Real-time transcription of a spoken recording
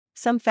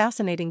some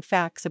fascinating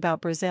facts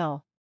about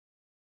Brazil.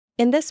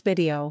 In this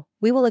video,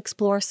 we will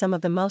explore some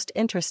of the most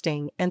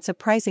interesting and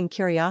surprising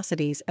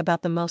curiosities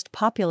about the most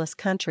populous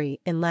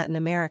country in Latin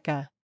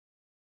America.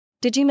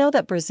 Did you know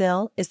that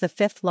Brazil is the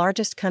 5th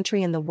largest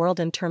country in the world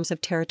in terms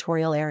of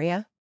territorial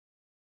area?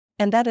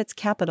 And that its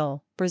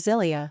capital,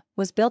 Brasília,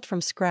 was built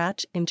from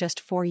scratch in just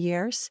 4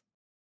 years?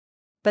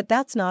 But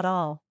that's not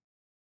all.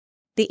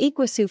 The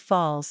Iguaçu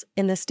Falls,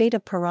 in the state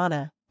of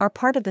Paraná, are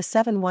part of the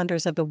 7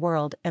 wonders of the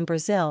world, and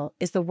Brazil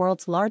is the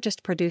world's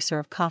largest producer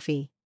of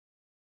coffee.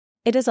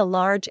 It is a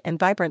large and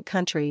vibrant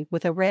country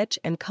with a rich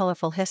and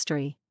colorful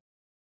history.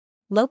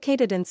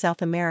 Located in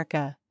South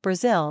America,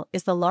 Brazil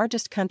is the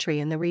largest country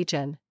in the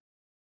region.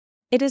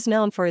 It is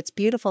known for its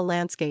beautiful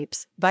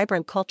landscapes,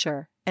 vibrant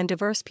culture, and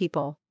diverse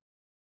people.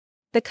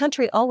 The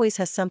country always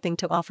has something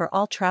to offer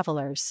all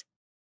travelers.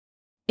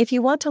 If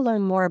you want to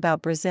learn more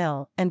about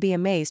Brazil and be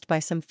amazed by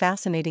some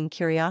fascinating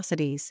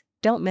curiosities,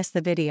 don't miss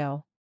the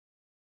video.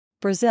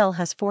 Brazil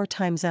has 4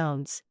 time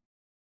zones.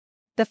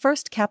 The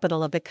first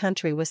capital of the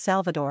country was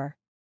Salvador.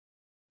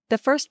 The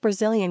first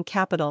Brazilian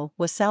capital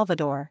was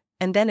Salvador,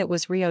 and then it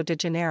was Rio de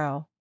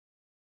Janeiro.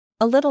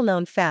 A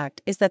little-known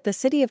fact is that the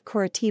city of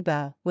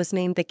Curitiba was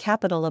named the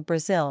capital of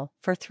Brazil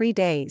for 3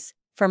 days,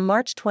 from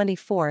March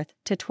 24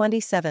 to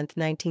 27,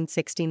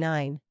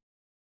 1969.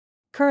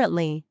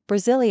 Currently,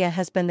 Brasília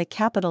has been the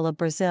capital of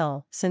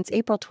Brazil since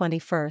April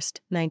 21,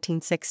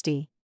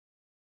 1960.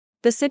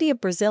 The city of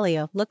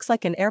Brasília looks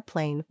like an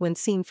airplane when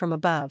seen from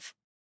above.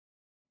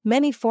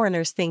 Many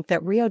foreigners think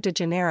that Rio de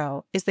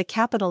Janeiro is the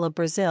capital of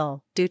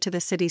Brazil due to the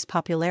city's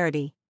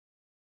popularity.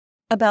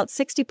 About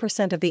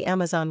 60% of the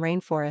Amazon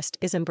rainforest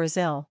is in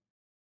Brazil.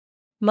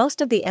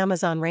 Most of the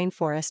Amazon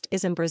rainforest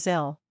is in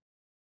Brazil.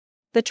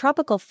 The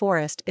tropical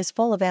forest is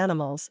full of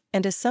animals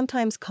and is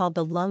sometimes called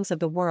the lungs of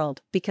the world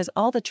because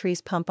all the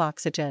trees pump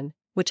oxygen,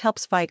 which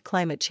helps fight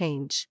climate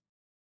change.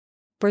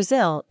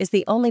 Brazil is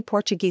the only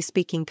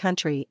Portuguese-speaking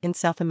country in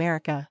South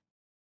America.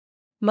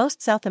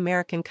 Most South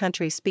American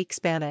countries speak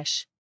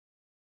Spanish.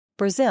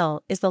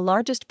 Brazil is the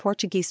largest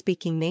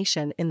Portuguese-speaking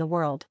nation in the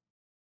world.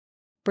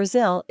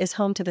 Brazil is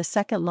home to the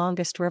 2nd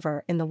longest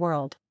river in the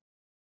world.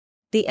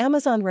 The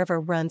Amazon River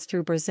runs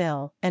through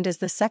Brazil and is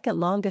the 2nd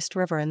longest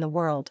river in the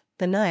world.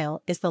 The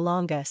Nile is the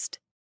longest.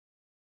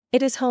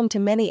 It is home to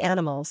many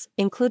animals,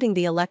 including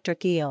the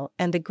electric eel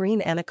and the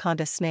green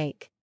anaconda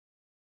snake.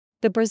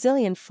 The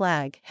Brazilian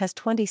flag has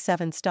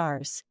 27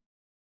 stars.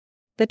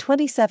 The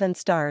 27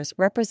 stars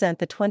represent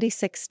the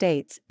 26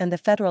 states and the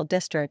federal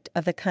district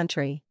of the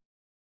country.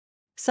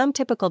 Some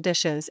typical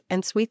dishes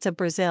and sweets of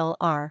Brazil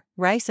are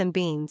rice and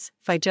beans,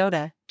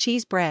 feijoada,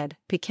 cheese bread,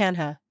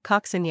 picanha,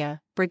 coxinha,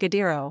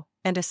 brigadeiro,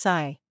 and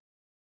açaí.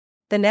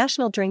 The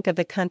national drink of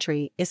the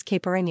country is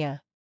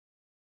caipirinha.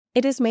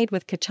 It is made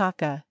with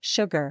cachaça,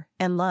 sugar,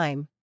 and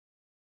lime.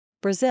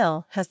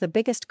 Brazil has the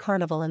biggest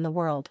carnival in the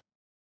world.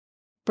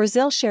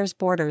 Brazil shares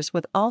borders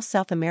with all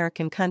South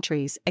American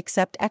countries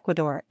except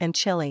Ecuador and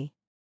Chile.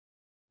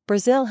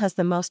 Brazil has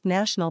the most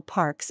national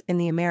parks in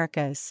the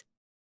Americas.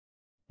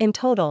 In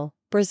total,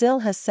 Brazil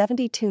has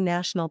 72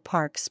 national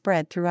parks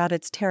spread throughout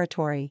its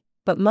territory,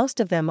 but most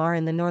of them are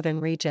in the northern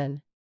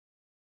region.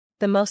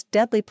 The most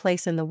deadly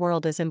place in the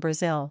world is in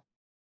Brazil.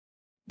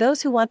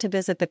 Those who want to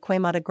visit the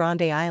Queimada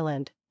Grande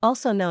Island,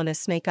 also known as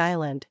Snake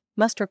Island,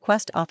 must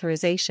request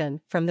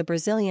authorization from the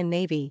Brazilian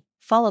Navy,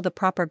 follow the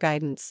proper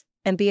guidance,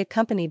 and be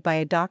accompanied by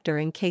a doctor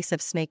in case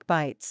of snake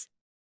bites.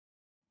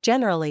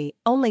 Generally,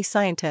 only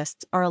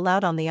scientists are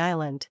allowed on the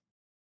island.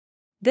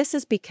 This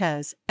is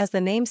because, as the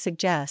name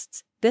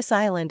suggests, this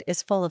island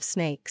is full of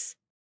snakes.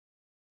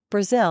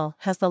 Brazil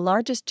has the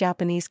largest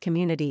Japanese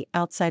community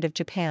outside of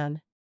Japan.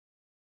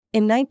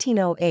 In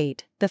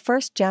 1908, the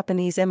first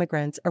Japanese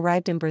immigrants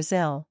arrived in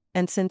Brazil,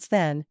 and since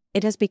then,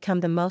 it has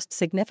become the most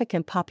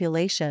significant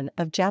population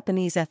of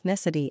Japanese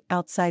ethnicity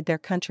outside their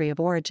country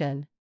of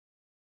origin.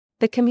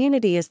 The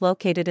community is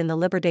located in the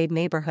Liberdade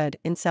neighborhood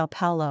in São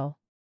Paulo.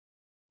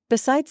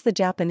 Besides the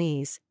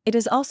Japanese, it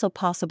is also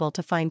possible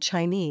to find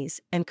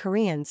Chinese and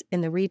Koreans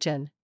in the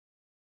region.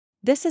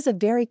 This is a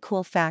very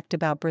cool fact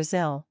about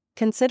Brazil,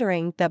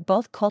 considering that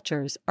both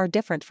cultures are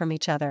different from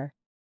each other.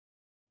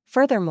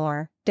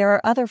 Furthermore, there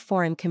are other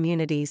foreign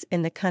communities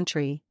in the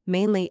country,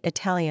 mainly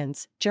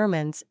Italians,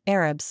 Germans,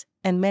 Arabs,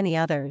 and many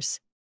others.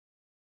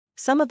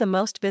 Some of the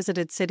most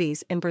visited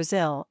cities in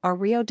Brazil are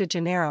Rio de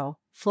Janeiro,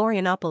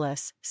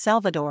 Florianópolis,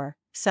 Salvador,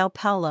 São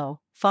Paulo,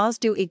 Foz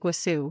do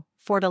Iguaçu,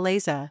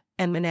 Fortaleza,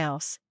 and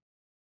Manaus.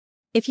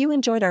 If you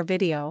enjoyed our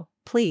video,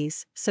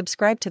 please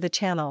subscribe to the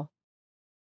channel.